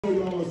tell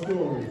y'all a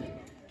story.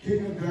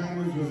 King of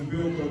Diamonds was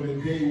built on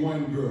the day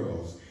one,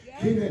 girls.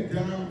 King of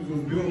Diamonds was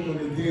built on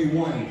the day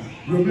one.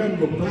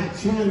 Remember, Black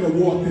China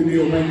walked in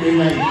there one day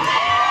like,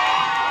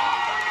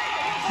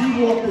 she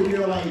walked in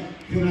there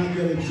like, can I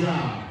get a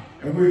job?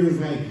 And we was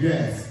like,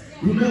 yes.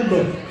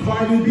 Remember,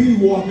 Cardi B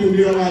walked in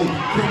there like,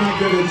 can I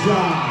get a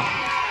job?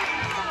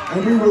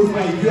 And we was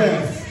like,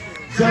 yes.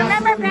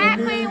 Remember Black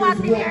Queen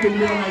walked in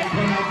there like,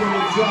 can I get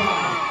a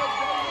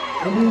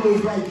job? And we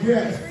was like,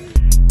 yes.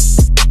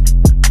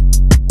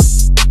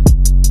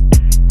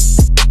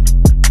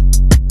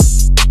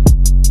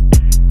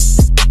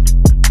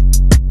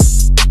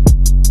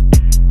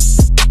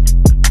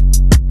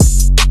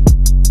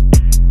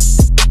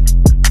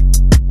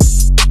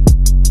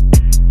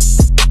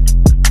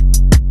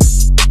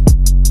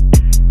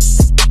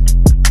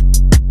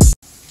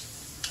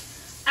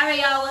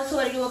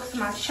 Welcome to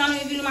my channel.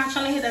 If you're new to my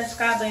channel, hit that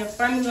subscribe button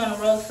for me. On the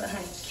road to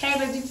 100K,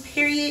 baby,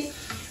 period.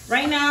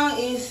 Right now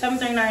it's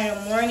 7:39 in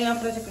the morning. I'm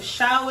gonna take a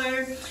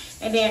shower,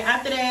 and then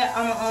after that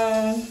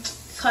I'm gonna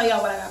tell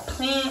y'all what I got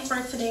planned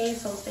for today.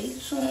 So stay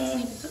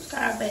tuned. Hit the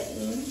subscribe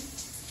button.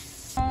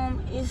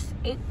 It's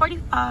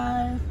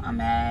 8:45.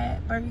 I'm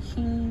at Burger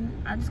King.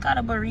 I just got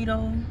a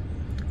burrito,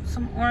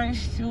 some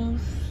orange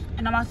juice,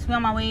 and I'm about to be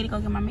on my way to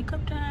go get my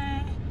makeup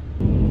done.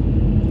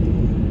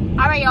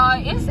 Alright, y'all,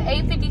 it's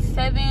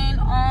 8:57.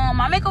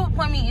 My makeup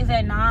appointment is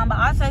at 9, but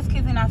I texted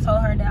Kizzy and I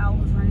told her that I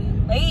was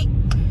running late.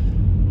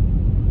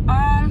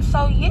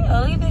 So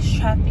yeah, look at this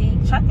traffic.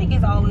 Traffic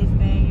is always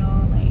bad,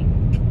 y'all. Like,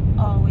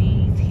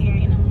 always here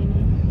in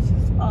Atlanta. It's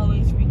just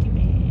always freaking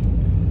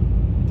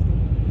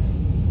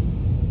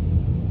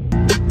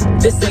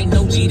bad. This ain't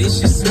no G, this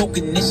shit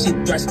smoking, this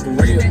shit thrash for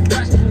real.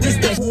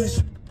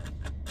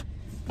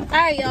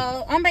 Alright,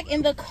 y'all, I'm back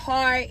in the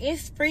car.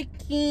 It's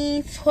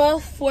freaking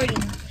 12:40.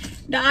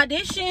 The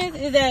auditions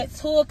is at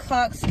 2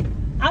 o'clock.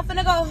 I'm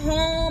finna go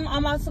home.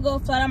 I'm about to go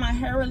flat out my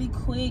hair really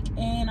quick,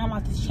 and I'm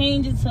about to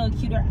change it to a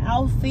cuter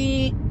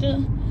outfit.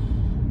 In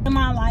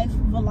my life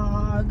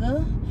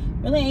vlog.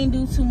 Really ain't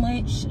do too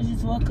much. I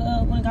just woke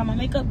up, went and got my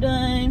makeup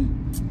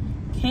done.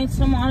 Came to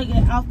the mall to get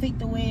an outfit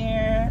to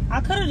wear.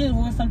 I could have just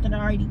worn something I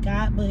already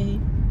got, but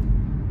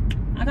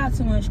I got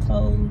too much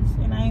clothes,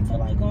 and I ain't feel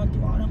like going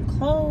through all them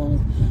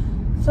clothes.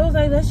 So I was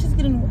like, let's just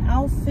get a new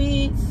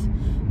outfit.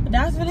 But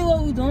that's really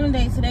what we're doing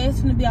today. Today is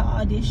gonna be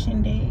our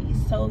audition day.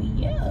 So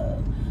yeah.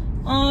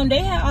 They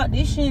had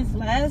auditions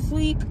last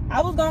week.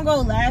 I was gonna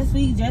go last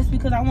week just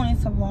because I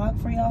wanted to vlog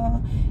for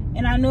y'all.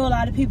 And I knew a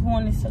lot of people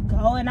wanted to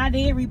go. And I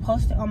did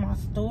repost it on my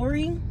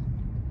story.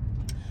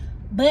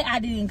 But I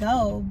didn't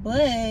go.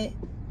 But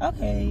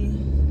okay.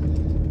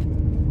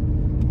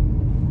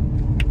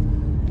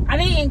 I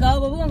didn't go,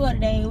 but we're gonna go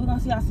today. We're gonna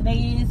see how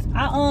today is.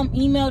 I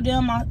emailed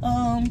them my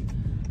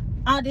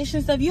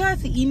audition stuff. You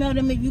have to email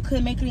them if you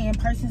couldn't make it in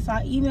person, so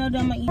I emailed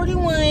them.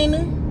 41.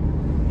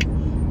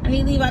 I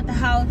need to leave out the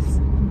house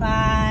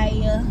by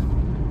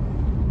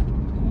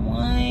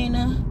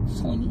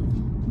 1:20.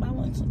 By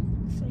 1:20.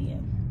 So yeah.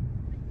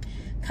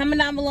 Comment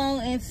down below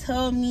and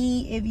tell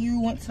me if you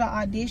went to the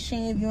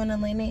audition, if you're in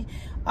Atlanta.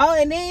 Oh,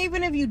 and then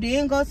even if you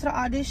didn't go to the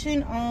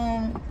audition,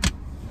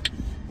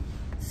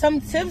 some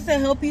tips to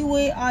help you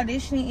with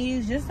auditioning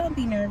is just don't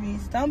be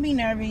nervous. Don't be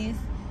nervous.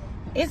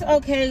 It's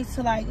okay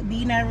to like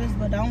be nervous,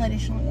 but don't let it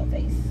show on your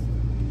face.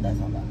 That's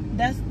all.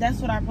 That's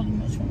what I pretty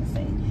much want to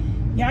say.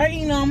 Y'all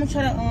already know I'm gonna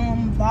try to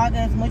vlog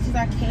as much as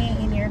I can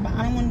in there, but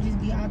I don't want to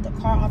just be out the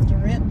car off the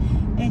rip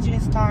and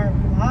just start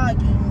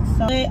vlogging.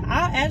 So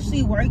I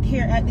actually worked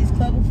here at this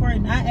club before,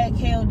 not at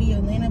KOD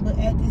Atlanta, but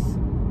at this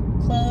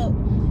club.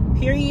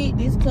 Period.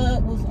 This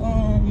club was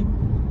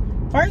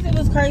first it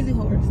was Crazy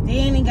Horse,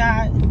 then it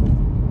got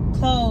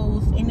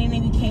closed, and then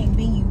it became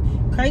Venue.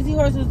 Crazy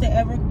Horse was the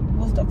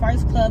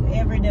first club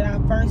ever that I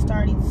first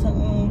started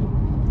to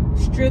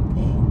strip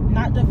in.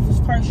 Not the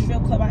first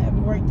strip club I ever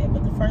worked at,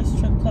 but the first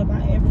strip club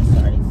I ever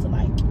started to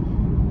like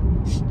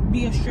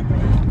be a stripper in.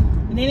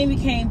 And then it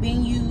became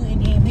Venue,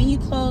 and then Venue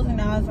closed, and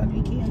now it's about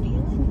to be KOD.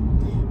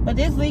 But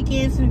this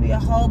weekend's gonna be a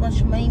whole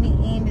bunch of money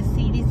in the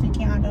city this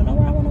weekend. I don't know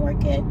where I want to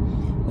work at.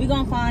 We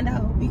gonna find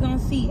out. We gonna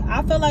see.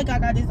 I feel like I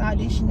got this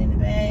audition in the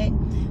bag,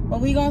 but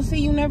we gonna see.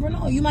 You never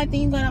know. You might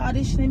think you got an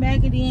audition in the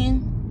bag, and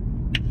then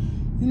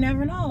you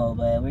never know.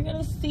 But we're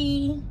gonna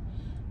see.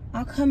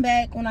 I'll come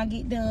back when I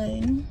get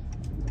done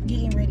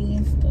getting ready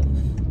and stuff.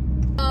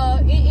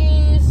 It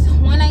is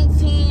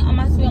 1:19. I'm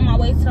about to be on my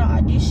way to the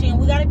audition.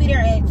 We gotta be there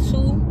at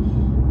 2.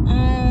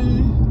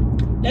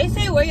 They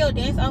say wear your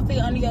dance outfit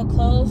under your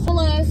clothes. So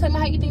tell me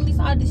how you think these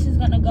auditions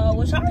gonna go,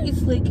 which I already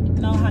slick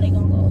know how they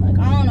gonna go. Like,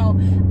 I don't know.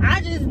 I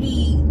just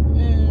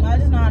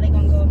know how they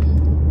gonna go.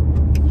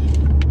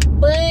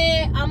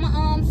 But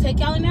I'ma take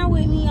y'all in there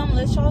with me. I'm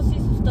gonna let y'all see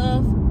some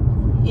stuff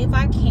if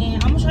I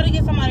can. I'm gonna try to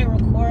get somebody to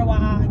record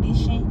while I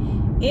audition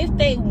if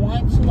they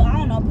want to. I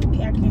don't know, people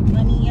be acting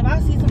funny. If I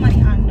see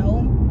somebody I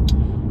know,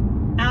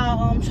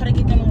 I'll try to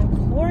get them to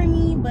record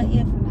me. But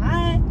if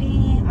not,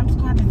 then I'm just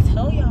gonna have to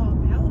tell y'all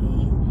about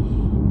it.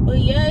 But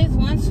yeah, it's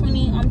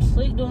 1:20. I'm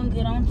slick, doing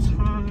good on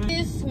time.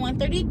 It's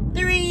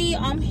 1:33.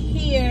 I'm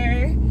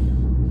here.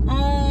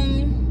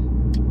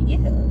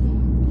 Yeah,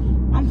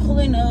 I'm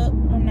pulling up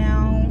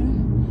now.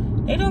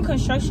 They doing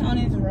construction on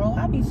this road.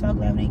 I'll be so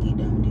glad when they get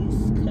done with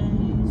this,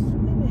 cause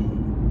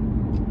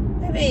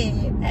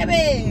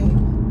baby.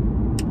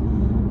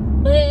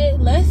 But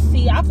let's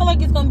see. I feel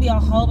like it's gonna be a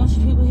whole bunch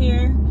of people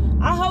here.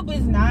 I hope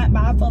it's not,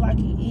 but I feel like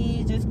it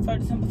is, just for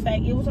the simple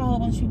fact it was a whole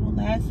bunch of people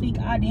last week.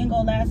 I didn't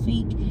go last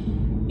week,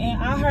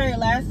 and I heard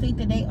last week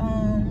that they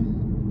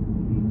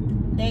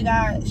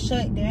got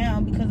shut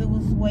down because it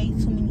was way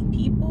too many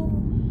people.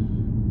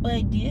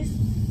 But this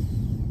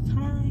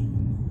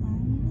time, I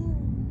don't know.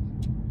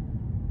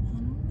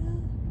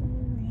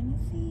 We're gonna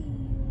see.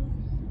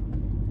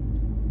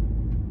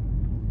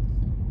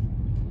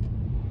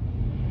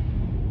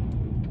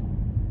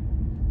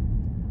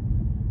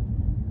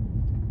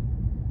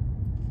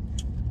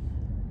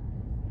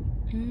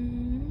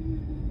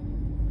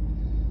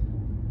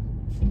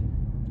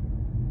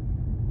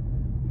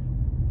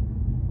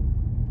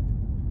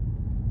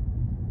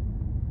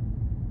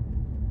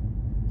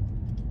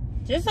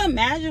 Just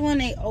imagine when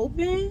they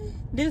open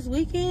this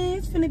weekend,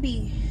 it's gonna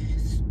be,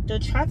 the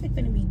traffic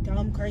gonna be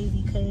dumb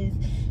crazy, because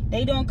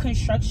they doing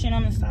construction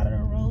on the side of the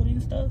road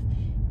and stuff.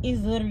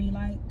 It's literally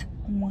like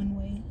one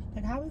way.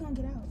 Like, how are we gonna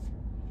get out?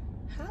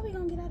 How are we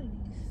gonna get out of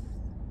this?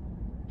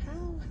 How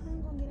am I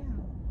gonna get out?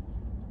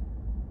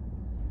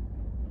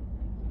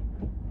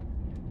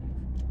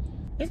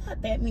 It's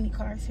not that many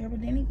cars here, but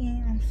then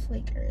again, I'm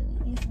slick early.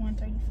 It's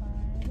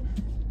 1:35.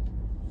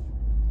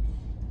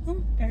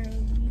 I'm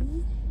early.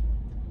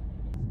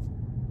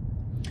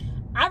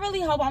 I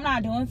really hope I'm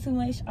not doing too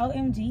much.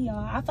 OMG,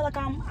 y'all. I feel like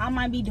I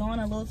might be doing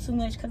a little too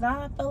much, because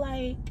I feel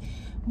like,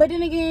 but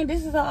then again,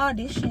 this is an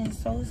audition,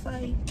 so it's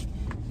like,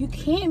 you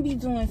can't be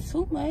doing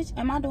too much.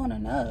 Am I doing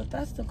enough?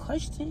 That's the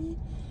question.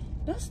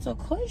 Let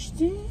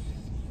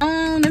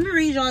me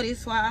read y'all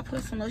this while I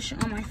put some lotion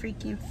on my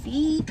freaking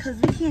feet, because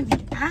we can't be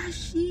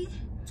ashy.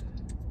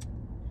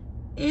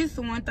 It's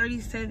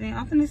 1:37.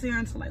 I'm finna sit here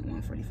until like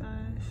 1:45.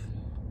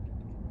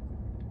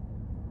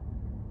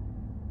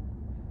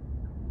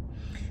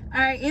 All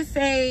right, it's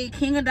a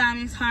King of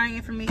Diamonds hiring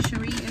information.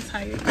 Read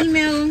entire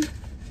email.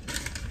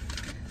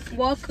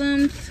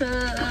 Welcome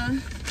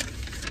to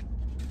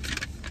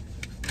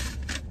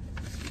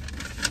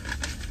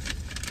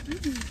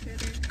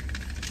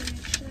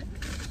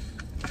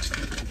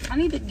I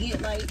need to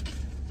get like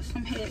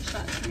some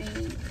headshots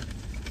made,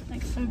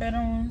 like some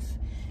better ones.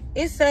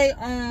 It's a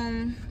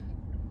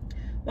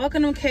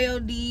welcome to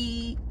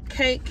KOD,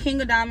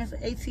 King of Diamonds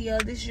ATL.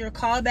 This is your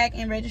callback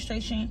and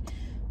registration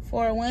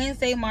for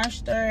Wednesday,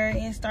 March 3rd,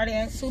 and started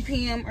at 2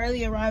 p.m.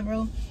 Early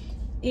arrival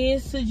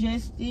is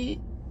suggested.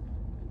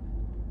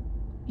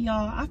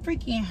 Y'all, I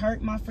freaking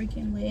hurt my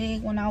freaking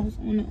leg when I was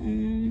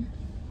on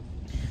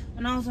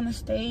the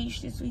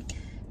stage this week.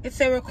 It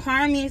said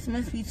requirements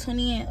must be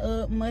 20 and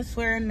up, must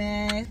wear a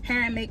mask,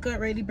 hair and makeup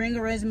ready, bring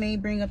a resume,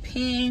 bring a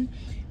pen.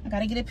 I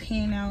gotta get a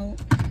pen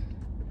out.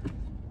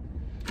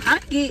 I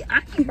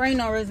can bring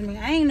no resume.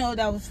 I ain't know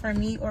that was for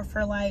me or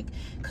for like,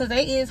 cause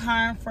they is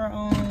hiring for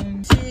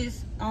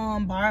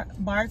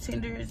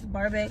bartenders,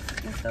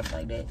 barbacks and stuff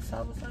like that. So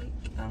I was like,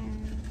 I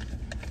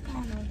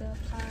don't know if that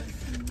applies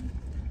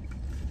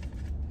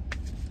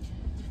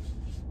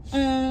to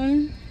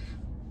me.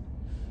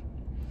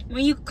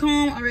 When you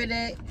come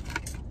already,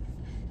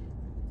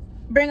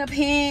 bring a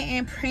pen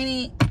and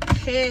print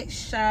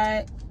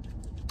headshot.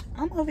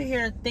 I'm over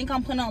here think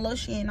I'm putting on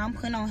lotion. I'm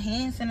putting on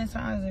hand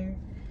sanitizer.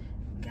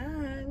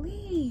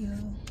 Golly,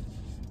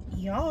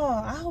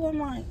 y'all, I hope I'm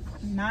like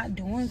not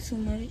doing too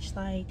much.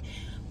 Like,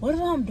 what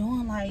if I'm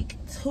doing like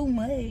too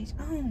much?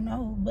 I don't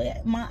know,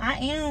 but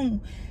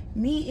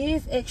me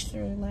is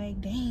extra.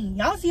 Like, dang,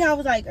 y'all see how I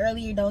was like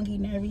earlier, don't get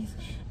nervous.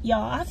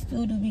 Y'all, I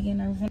still do be getting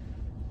nervous.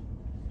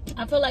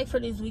 I feel like for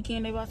this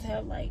weekend they about to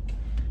have like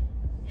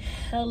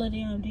hella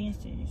damn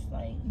dancers.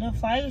 Like, the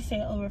flyer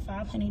said over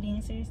 500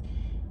 dancers.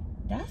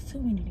 That's too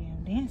many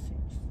damn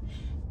dancers,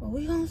 but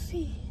we gonna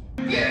see.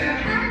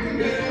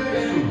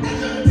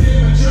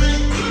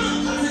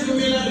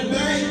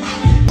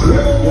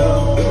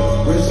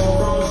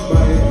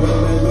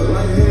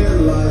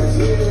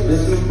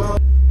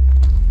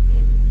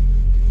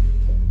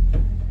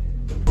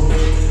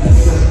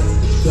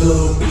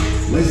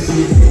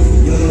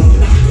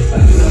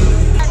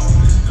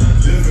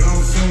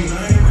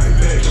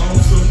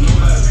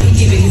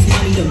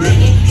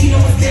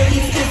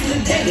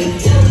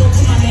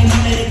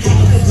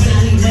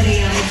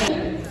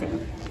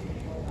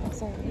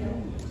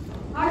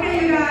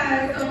 Okay, you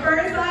guys, so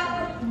first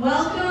off,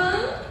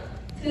 welcome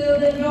to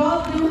the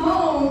y'all's new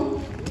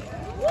home.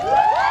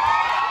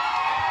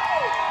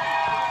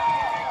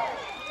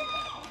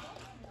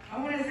 I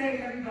want to say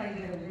everybody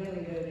did a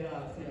really good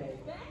job today.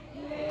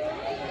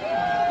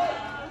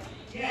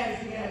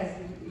 Yes,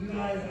 you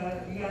guys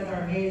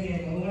are amazing,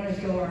 and we want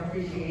to show our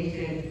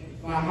appreciation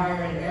by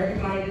hiring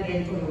everybody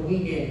today for the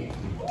weekend.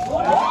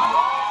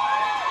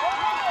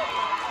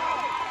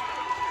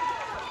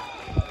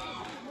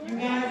 You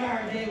guys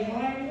are day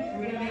one.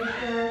 We're gonna make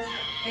sure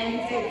that we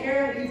take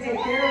care of you.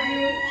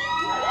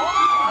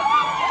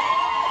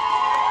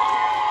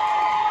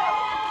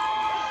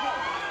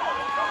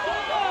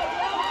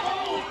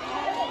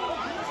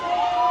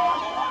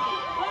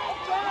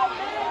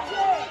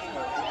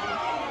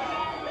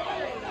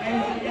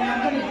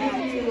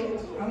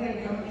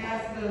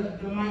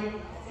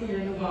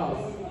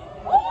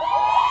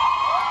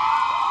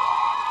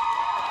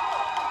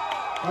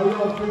 How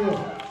y'all feel?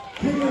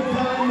 King of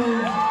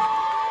Diamonds.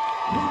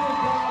 King of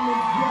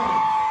Diamonds, yes.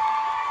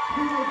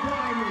 King of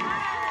Diamonds.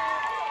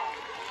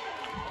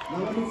 Now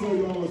let me tell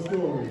y'all a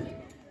story.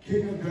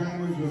 King of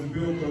Diamonds was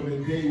built on the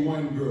day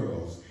one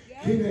girls.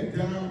 King of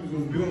Diamonds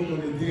was built on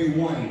the day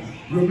one.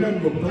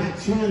 Remember, Black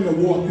China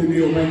walked in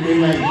there one day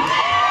like,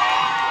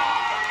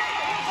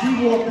 she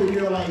walked in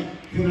there like,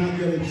 can I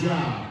get a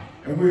job?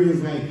 And we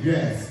was like,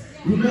 yes.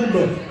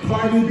 Remember,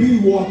 Cardi B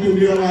walked in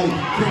there like,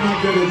 can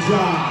I get a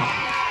job?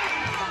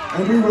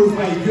 And we was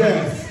like,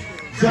 yes.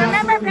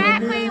 Remember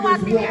Bad Queen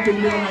walked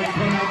in there like,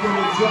 can I get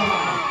a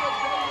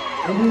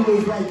job? And we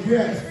was like,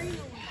 yes.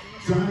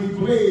 Johnny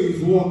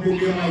Blaze walked in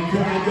there like,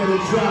 can I get a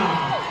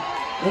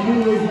job? And we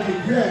was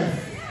like, yes.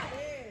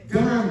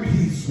 Dime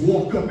Piece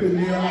walked up in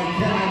there like,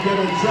 can I get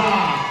a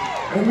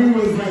job? And we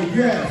was like,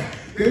 yes.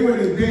 They were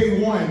the day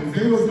ones.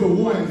 They was the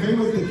ones. They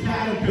was the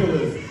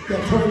caterpillars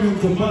that turned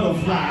into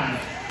butterflies.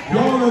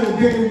 Y'all are the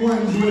day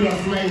ones with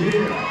us right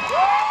here.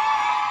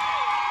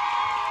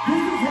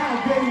 This is how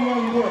day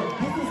one works.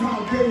 This is how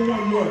day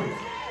one works.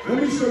 Let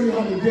me show you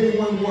how the day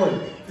one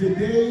works.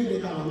 Today, they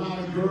got a lot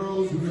of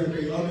girls who at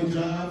their other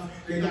jobs.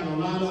 They got a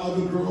lot of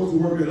other girls who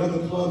work at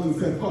other clubs and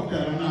said, fuck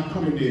that, I'm not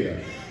coming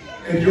there.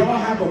 If y'all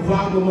have a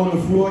problem on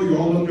the floor,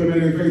 y'all look them in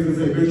their face and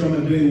say, bitch, I'm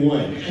a day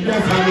one. And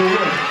that's how it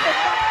works.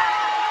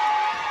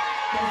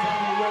 That's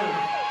how it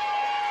works.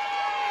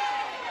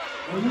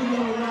 And we're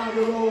going to ride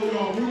with all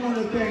y'all. We want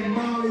to thank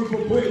Molly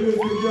for putting this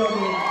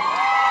together.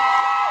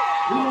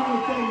 We want to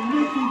thank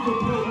Nikki for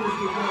putting this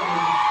together.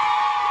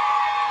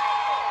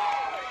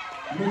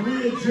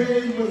 Maria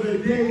Jane was a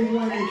day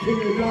one in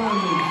King of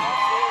Diamonds.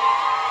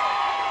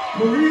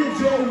 Maria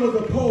Jane was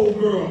a pole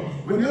girl.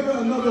 Whenever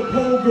another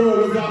pole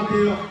girl was out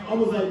there, I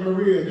was like,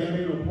 Maria, that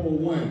ain't a pole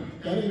one.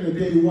 That ain't a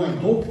day one.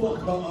 Go fuck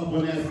her up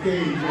on that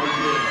stage right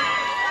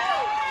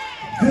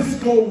there.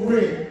 Disco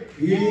Rick,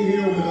 he ain't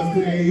here with us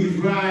today. He's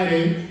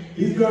riding.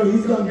 He's gonna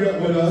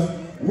get with us.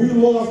 We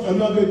lost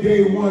another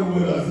day one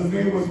with us. His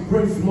name was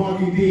Prince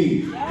Marky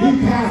D. He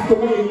passed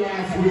away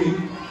last week.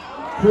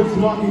 Prince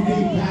Marky D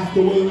passed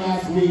away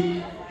last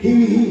week.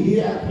 He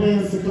had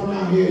plans to come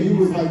out here. He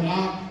was like,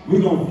 we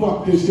gonna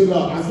fuck this shit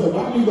up. I said,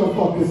 why we gonna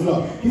fuck this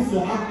up? He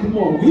said, come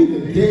on, we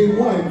the day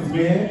ones,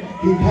 man.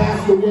 He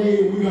passed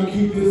away and we gonna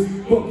keep this.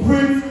 But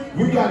Prince,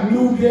 we got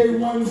new day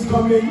ones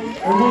coming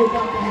and we're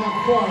about to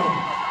have fun.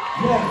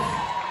 Yes.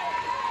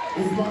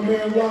 It's my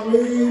man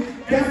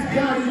Waleed. That's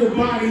Gotti the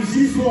Body.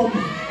 She's from,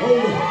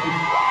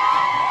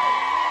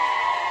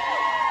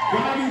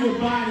 Gotti the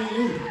Body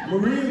is,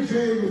 Maria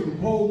Jane was the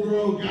pole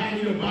girl,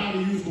 Gotti the Body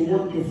used to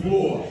work the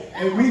floor.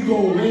 And we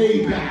go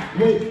way back.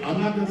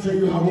 I'm not gonna tell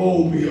you how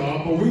old we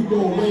are, but we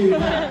go way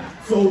back.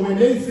 So when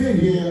they sit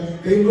here,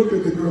 they look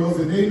at the girls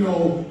and they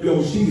know,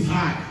 yo, she's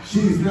hot,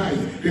 she's nice.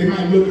 They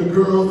might look at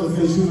girls and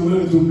say she's a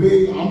little too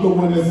big. I'm the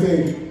one that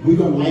say, we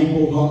gonna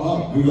lipo her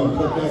up. We gonna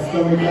put that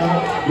stomach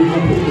out, we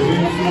gonna put the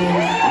hips in,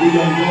 we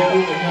gonna go,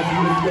 and that's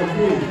what it's gonna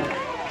be.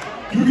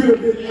 You get a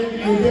bit,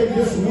 and then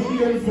this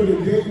weekend for the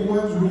day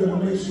ones, we're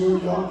gonna make sure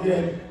y'all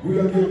we're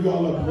gonna give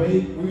y'all a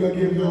break. We're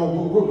gonna give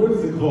y'all, what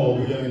is it called?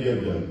 We're gonna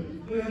give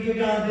them. We're gonna give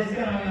y'all a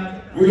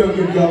discount. We're gonna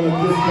give y'all a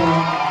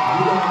discount.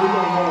 We're gonna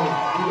go.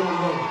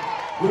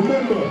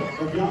 Remember,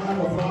 if y'all have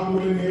a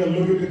problem in here,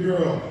 look at the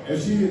girl.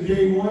 If she a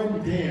day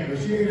one, damn.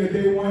 If she ain't a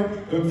day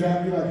one, come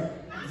tap me like,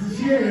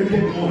 she ain't a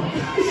day one.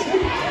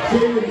 She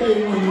ain't a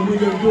day one, and we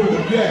gonna do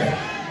it,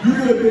 yeah. You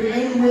could have been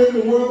anywhere in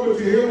the world, but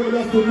you're here with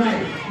us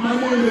tonight. My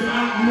name is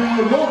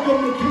Outman.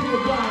 Welcome to King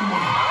of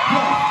Diamonds.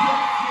 Yes.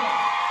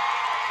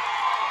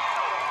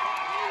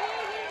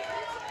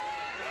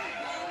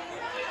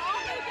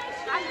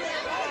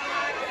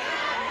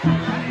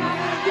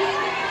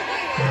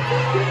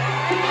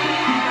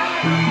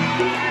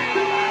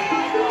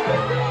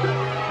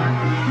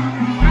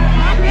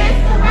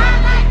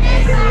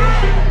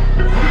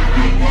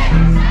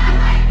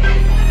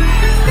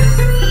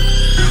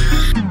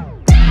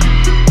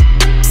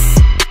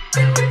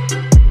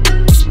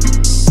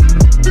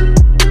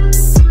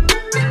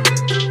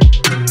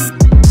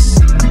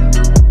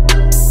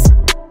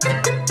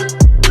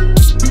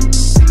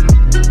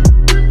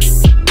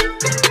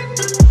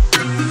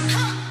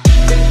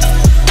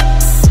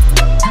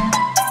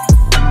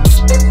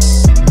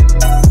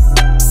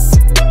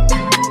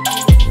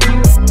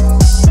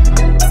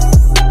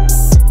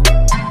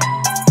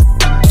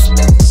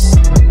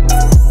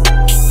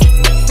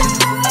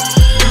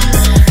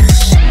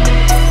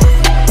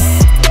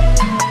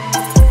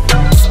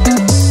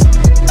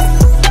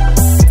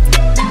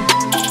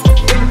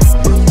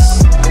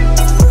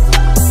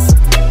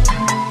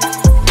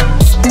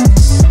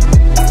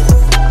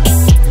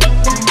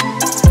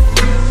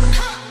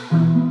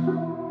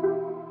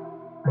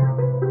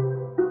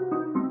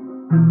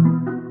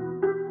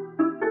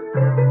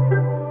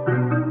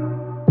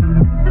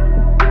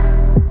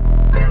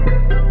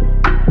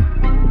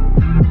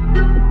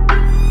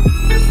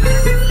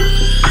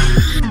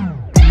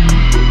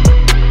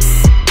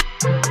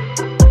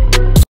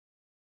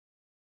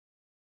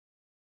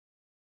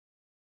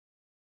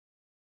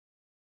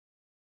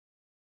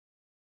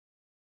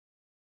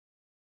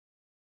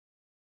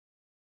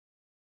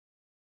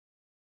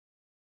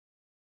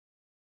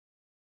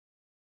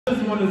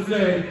 just want to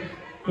say,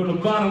 from the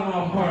bottom of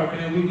my heart,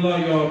 man, we love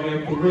y'all,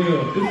 man, for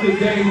real. This is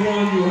day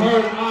one. You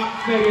heard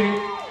Ox say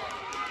it.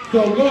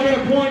 So go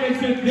ahead, point it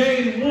to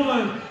day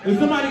one. If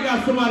somebody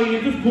got somebody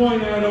in, just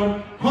point at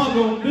them, hug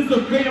them. This is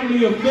a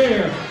family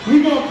affair.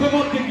 We gonna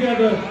come up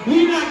together.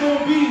 We not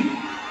gonna be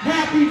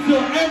happy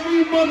till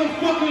every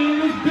motherfucker in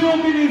this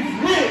building is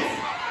rich.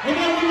 And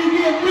then when you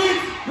get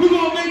rich, we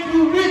gonna make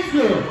you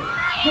richer.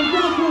 Cause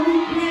that's what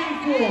we came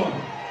for.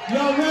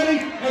 Y'all ready?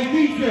 Hey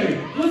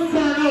DJ, let's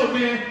turn up,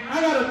 man.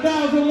 I got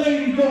 1,000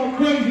 ladies going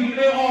crazy and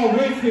they all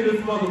rich in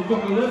this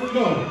motherfucker. Let's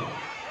go.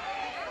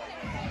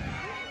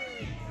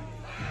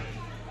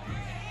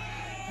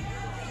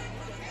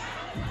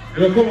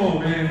 Yo, come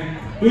on, man.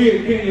 We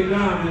at King of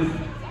Diamonds.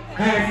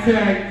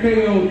 Hashtag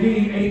KOD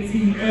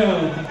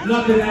ATL.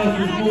 Nothing else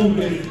is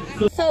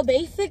moving. So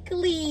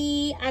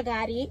basically, I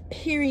got it,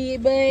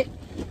 period. But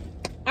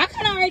I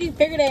kind of already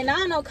figured that.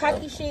 Now I know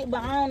cocky shit,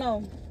 but I don't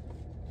know.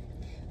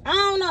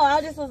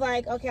 I just was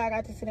like, okay, I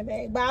got this in the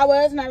bag. But I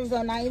was nervous,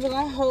 though. Not even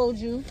gonna hold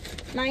you.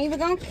 Not even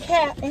gonna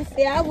cap and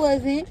say I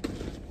wasn't.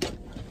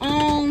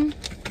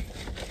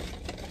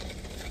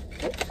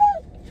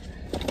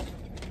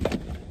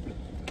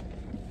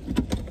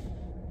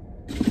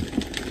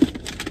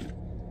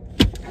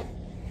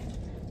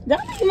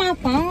 Don't leave my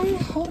phone.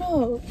 Hold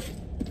up.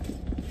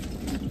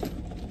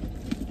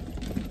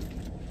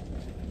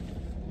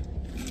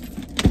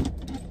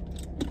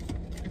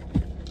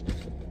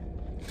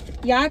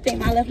 Y'all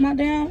think I left my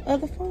damn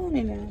other phone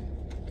in there.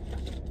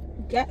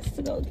 Got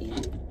to go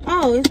get it.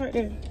 Oh, it's right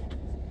there.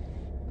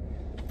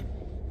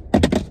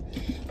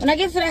 When I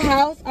get to the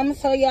house, I'm gonna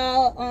tell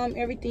y'all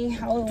everything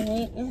how it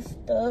went and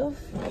stuff.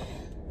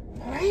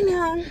 Right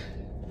now,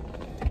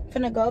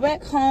 finna go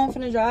back home,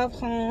 finna drive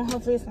home.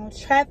 Hopefully it's no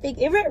traffic.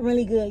 It went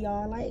really good,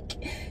 y'all. Like,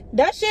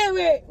 that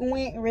shit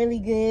went really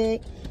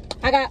good.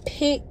 I got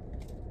picked.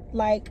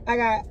 Like,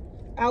 I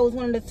was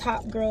one of the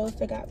top girls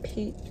that got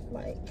picked.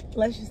 Like,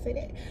 let's just say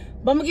that.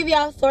 But I'm gonna give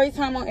y'all story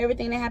time on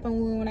everything that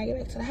happened when I get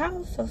back to the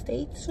house. So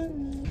stay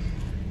tuned.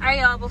 Alright,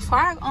 y'all. Before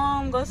I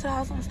go to the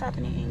house, I'm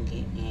stopping in and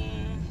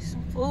getting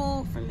some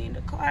food for me and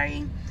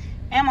Dakari.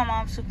 And my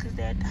mom too, because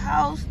they're at the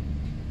house.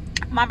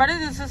 My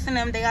brothers and sisters and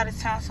them, they out of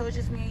town, so it's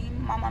just me,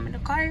 my mom, and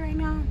Dakari right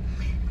now.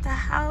 At the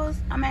house,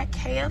 I'm at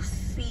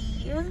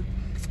KFC.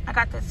 I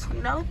got the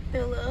 $20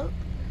 fill up.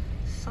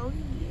 So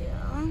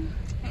yeah.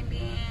 And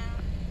then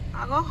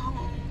I'll go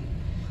home,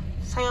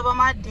 tell you about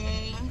my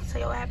day, tell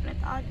you what happened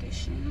at the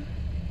audition.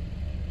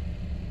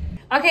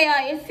 Okay,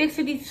 y'all, it's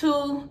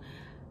 6:52.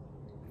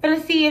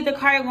 Finna see if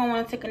Dakari gonna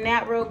wanna take a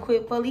nap real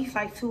quick for at least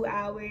like 2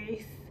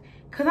 hours.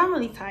 Cause I'm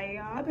really tired,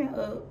 y'all. I've been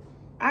up.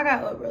 I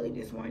got up early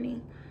this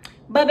morning.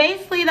 But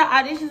basically, the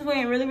auditions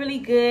went really, really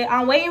good.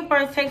 I'm waiting for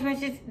a text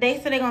message. They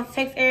said they're going to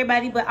text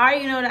everybody. But I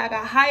already know that I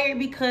got hired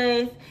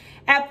because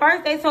at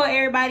first they told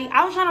everybody.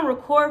 I was trying to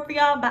record for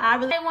y'all, but I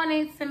really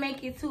wanted to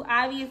make it too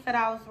obvious that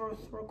I was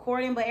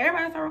recording. But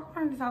everybody started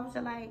recording, so I was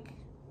just like,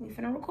 we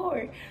finna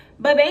record.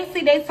 But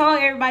basically, they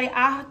told everybody.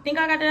 I think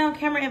I got that on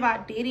camera. If I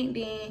didn't,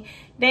 then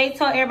they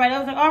told everybody. I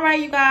was like, all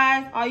right, you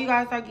guys. All you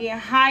guys are getting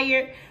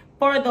hired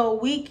for the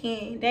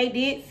weekend. They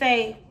did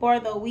say for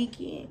the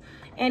weekend.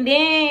 And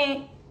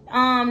then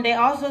they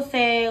also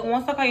said,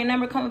 once I call your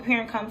number, come up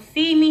here and come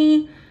see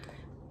me.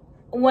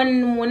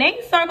 When they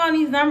start calling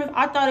these numbers,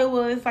 I thought it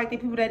was like the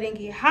people that didn't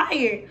get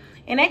hired.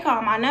 And they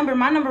called my number.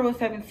 My number was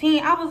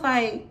 17. I was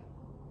like,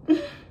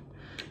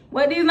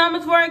 what these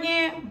numbers were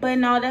again? But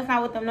no, that's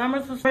not what the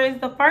numbers was.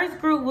 The first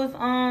group was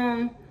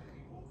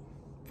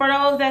for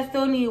those that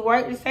still need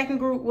work. The second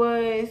group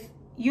was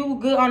you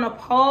good on a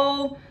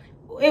pole.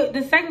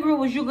 The second group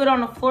was you good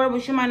on the floor,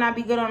 but you might not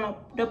be good on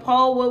the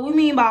pole. What we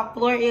mean by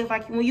floor is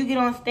like when you get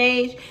on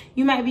stage,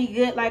 you might be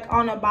good like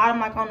on the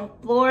bottom, like on the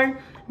floor.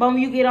 But when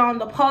you get on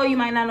the pole, you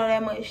might not know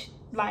that much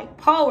like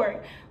pole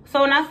work. So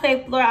when I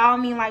say floor, I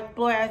don't mean like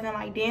floor as in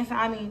like dancing.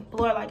 I mean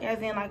floor like as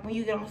in like when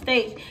you get on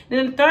stage.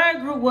 Then the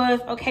third group was,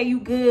 okay, you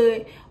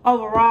good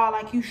overall,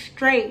 like you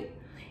straight.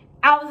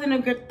 I was in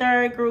the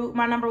third group.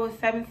 My number was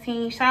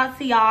 17. Shout out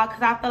to y'all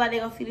because I feel like they're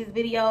going to see this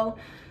video.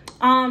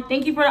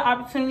 Thank you for the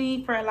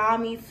opportunity for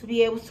allowing me to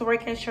be able to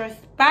work at your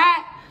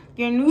spot,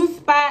 your new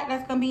spot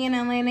that's gonna be in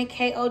Atlanta,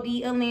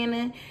 KOD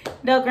Atlanta.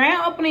 The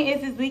grand opening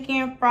is this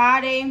weekend,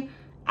 Friday.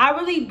 I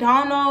really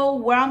don't know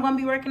where I'm gonna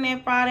be working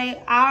at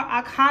Friday.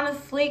 I kind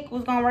of slick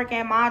was gonna work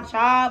at my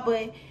job,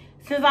 but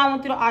since I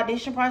went through the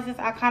audition process,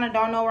 I kind of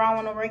don't know where I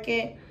want to work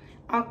at.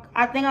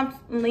 I think I'm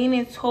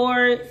leaning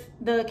towards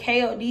the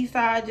KOD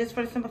side just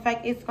for the simple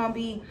fact it's gonna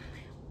be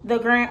the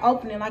grand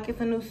opening, like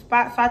it's a new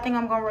spot, so I think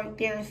I'm gonna work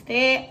there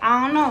instead.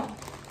 I don't know.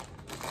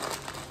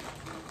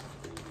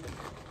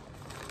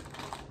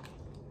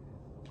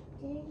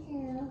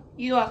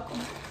 You're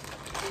welcome.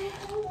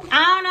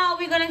 I don't know,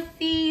 we're gonna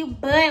see,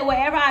 but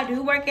wherever I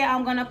do work at,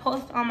 I'm gonna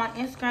post on my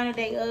Instagram the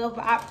day of.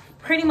 But I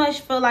pretty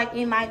much feel like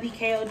it might be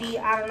KOD.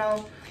 I don't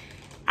know.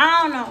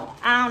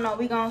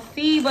 We're gonna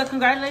see. But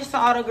congratulations to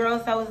all the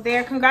girls that was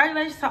there.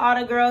 Congratulations to all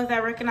the girls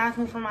that recognized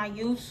me from my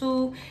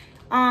YouTube.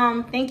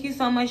 Thank you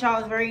so much.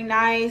 Y'all was very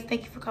nice.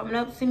 Thank you for coming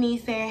up to me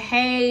saying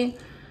hey.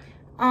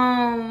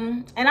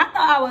 And I thought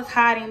I was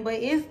hiding, but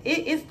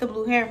it's the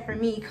blue hair for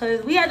me,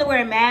 because we had to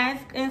wear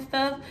masks and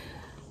stuff.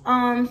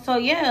 So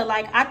yeah,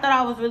 like I thought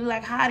I was really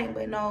like hiding,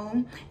 but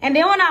no. And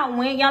then when I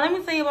went, y'all, let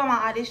me tell you about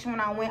my audition. When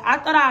I went, I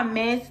thought I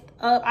messed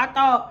up. I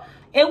thought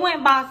it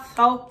went by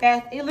so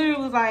fast. It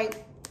literally was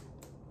like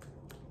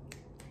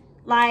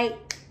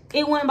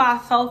it went by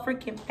so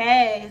freaking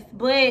fast.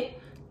 But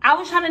I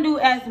was trying to do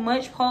as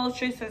much pole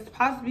tricks as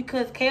possible,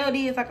 because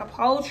KOD is like a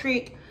pole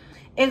trick,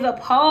 is a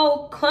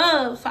pole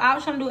club. So I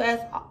was trying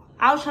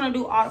to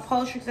do all the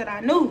pole tricks that I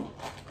knew.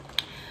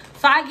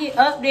 So I get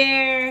up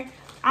there,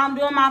 I'm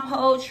doing my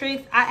pole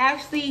tricks. I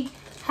actually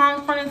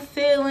hung from the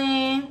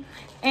ceiling.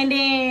 And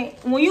then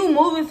when you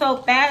moving so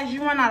fast,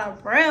 you run out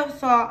of breath.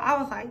 So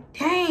I was like,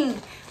 dang.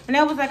 And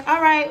they was like,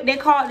 all right, they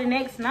called the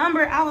next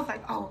number. I was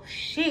like, oh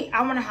shit,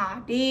 I wonder how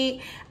I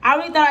did. I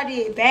really thought I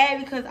did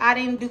bad, because I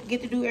didn't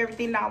get to do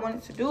everything that I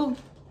wanted to do.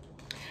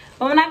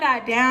 But when I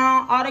got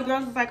down, all the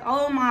girls was like,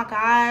 oh my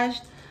gosh.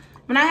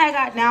 When I had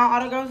got down,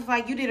 all the girls was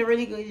like, you did a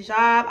really good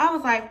job. I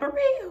was like, for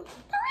real,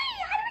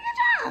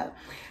 I did a good job.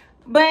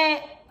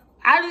 But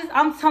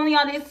I'm telling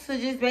y'all this to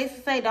just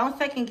basically say, don't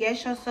second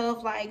guess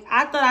yourself. Like,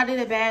 I thought I did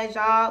a bad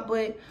job,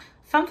 but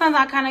sometimes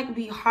I kind of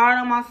be hard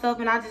on myself,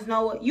 and I just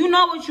know what you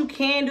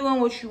can do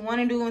and what you want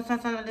to do, and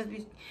sometimes I just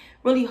be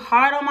really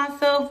hard on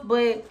myself.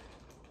 But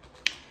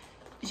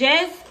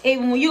just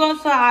when you go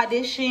to an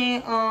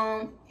audition,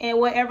 and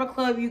whatever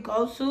club you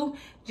go to,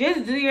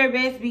 just do your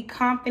best, be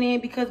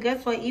confident, because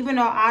guess what? Even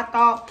though I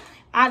thought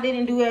I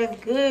didn't do as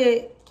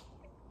good,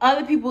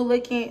 other people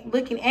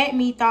looking at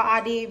me thought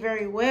I did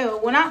very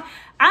well. When I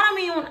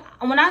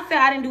say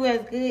I didn't do as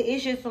good,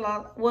 it's just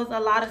was a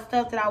lot of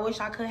stuff that I wish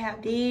I could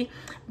have did.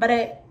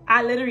 But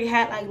I literally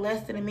had like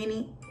less than a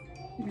minute,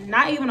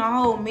 not even a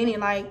whole minute,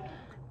 like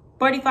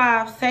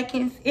 45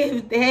 seconds,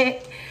 if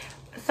that.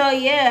 So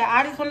yeah,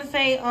 I just want to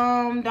say,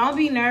 don't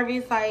be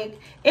nervous. Like,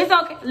 it's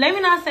okay. Let me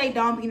not say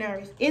don't be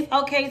nervous. It's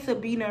okay to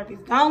be nervous.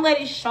 Don't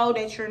let it show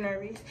that you're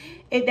nervous,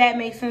 if that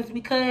makes sense.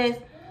 Because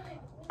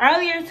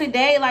earlier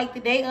today, like the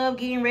day of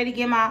getting ready to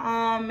get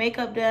my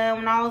makeup done,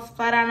 when I was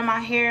flat out of my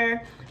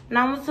hair, when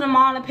I went to the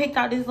mall and picked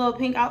out this little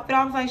pink outfit,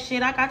 I was like,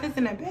 shit, I got this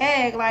in a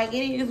bag. Like,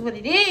 it is what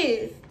it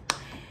is.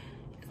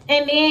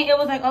 And then it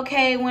was like,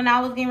 okay, when I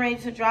was getting ready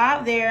to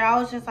drive there, I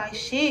was just like,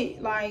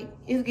 shit, like,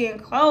 it's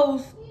getting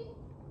close.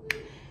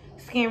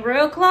 It's getting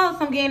real close.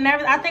 I'm getting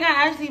nervous. I think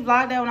I actually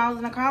vlogged that when I was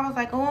in the car. I was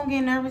like, oh, I'm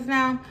getting nervous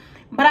now.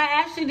 But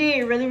I actually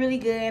did really, really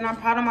good, and I'm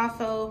proud of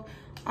myself.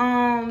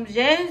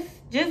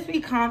 Just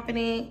be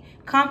confident.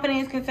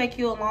 Confidence can take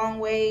you a long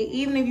way.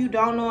 Even if you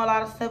don't know a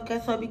lot of stuff,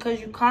 guess what? Because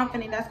you're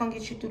confident, that's gonna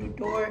get you through the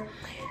door.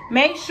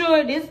 Make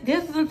sure this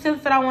is some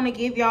tips that I want to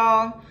give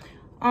y'all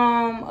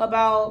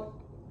about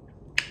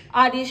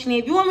auditioning.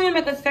 If you want me to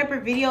make a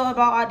separate video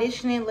about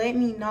auditioning, let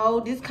me know.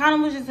 This kind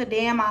of was just a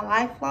day in my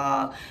life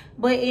vlog,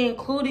 but it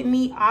included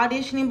me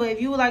auditioning. But if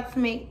you would like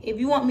to if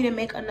you want me to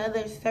make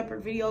another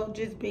separate video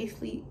just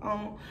basically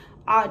on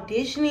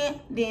auditioning,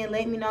 then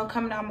let me know,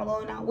 comment down below,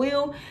 and I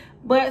will.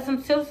 But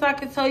some tips I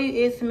can tell you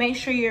is to make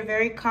sure you're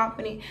very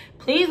confident.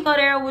 Please go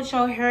there with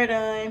your hair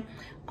done.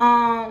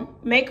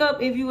 Makeup,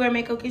 if you wear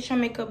makeup, get your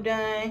makeup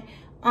done.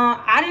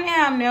 I didn't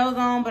have nails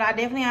on, but I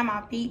definitely had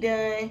my feet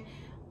done.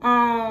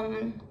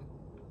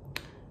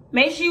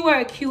 Make sure you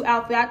wear a cute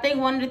outfit. I think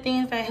one of the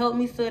things that helped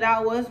me stood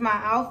out was my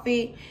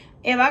outfit.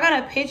 If I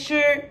got a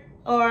picture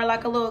or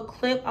like a little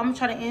clip, I'm gonna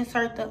try to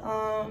insert the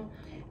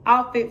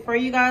outfit for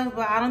you guys,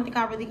 but I don't think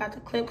I really got the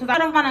clip, because I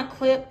don't find a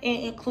clip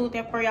and include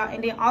that for y'all.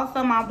 And then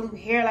also my blue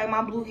hair, like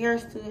my blue hair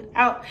stood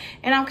out,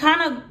 and I'm kind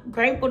of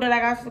grateful that I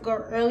got to go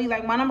early.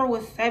 Like, my number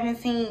was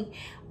 17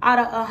 out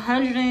of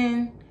 100,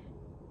 and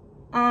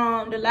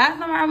the last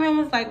number I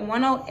remember was like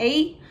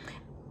 108.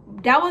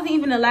 That wasn't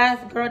even the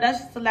last girl, that's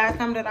just the last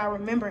time that I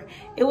remember.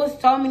 It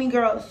was so many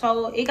girls,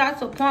 so it got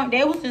to a point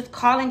they was just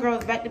calling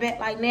girls back to back,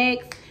 like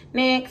next.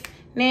 I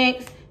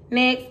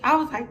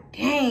was like,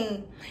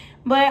 dang.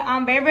 But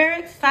I'm very,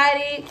 very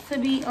excited to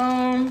be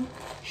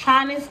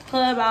trying this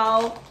club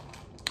out.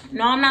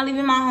 No, I'm not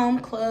leaving my home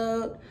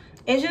club.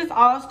 It's just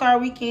All-Star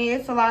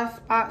Weekend. It's a lot of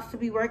spots to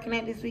be working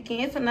at this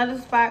weekend. It's another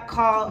spot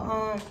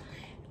called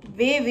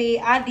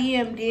Vivid. I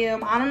DM'd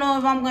them. I don't know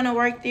if I'm gonna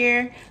work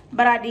there,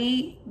 but I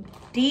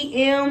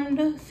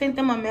DM'd, sent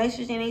them a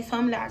message, and they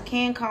told me that I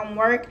can come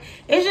work.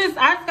 It's just,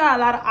 I just got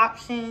a lot of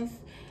options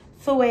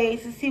to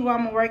ways to see where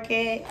I'm gonna work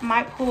at.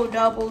 Might pull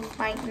doubles,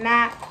 might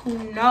not,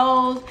 who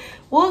knows.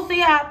 We'll see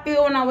how I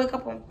feel when I wake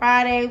up on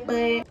Friday.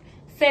 But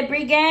say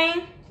Bree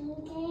gang,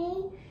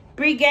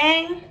 Bree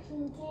gang,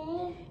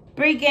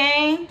 Bree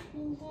gang.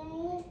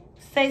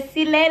 Say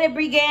see you later,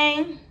 Bree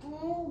gang.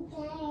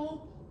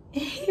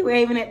 He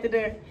waving at the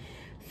door.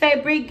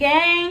 Say Bree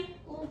gang.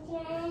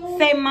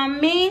 Say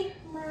mommy.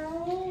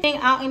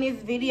 Out in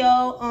this video,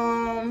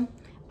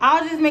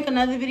 I'll just make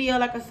another video,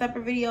 like a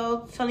separate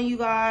video, telling you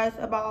guys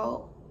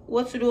about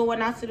what to do and what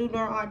not to do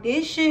during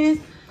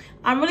auditions.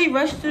 I'm really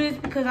rushed through this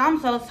because I'm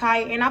so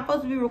tired, and I'm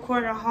supposed to be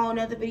recording a whole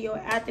nother video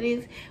after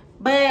this.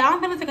 But I'm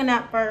gonna take a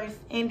nap first,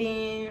 and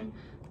then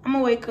I'm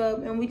gonna wake up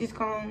and we just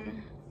gonna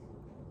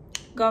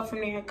go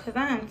from there, because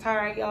I am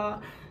tired,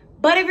 y'all.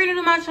 But if you're new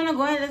to my channel,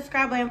 go ahead and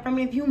subscribe button for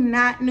me. If you're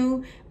not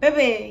new,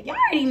 baby, y'all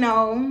already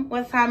know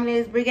what time it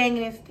is. Brig gang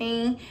and this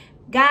thing.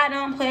 God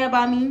don't play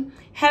about me.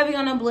 Heavy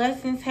on the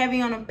blessings,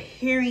 heavy on a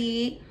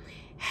period,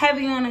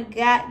 heavy on a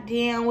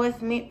goddamn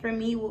what's meant for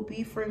me will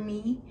be for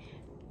me.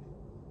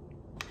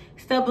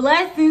 It's the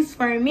blessings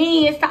for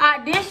me. It's the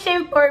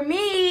audition for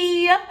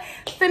me.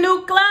 It's the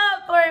new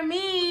club for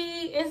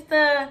me. It's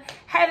the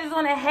haters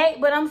wanna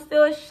hate, but I'm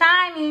still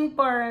shining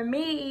for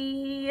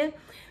me.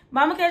 But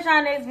I'm gonna catch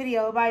y'all next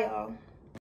video. Bye, y'all.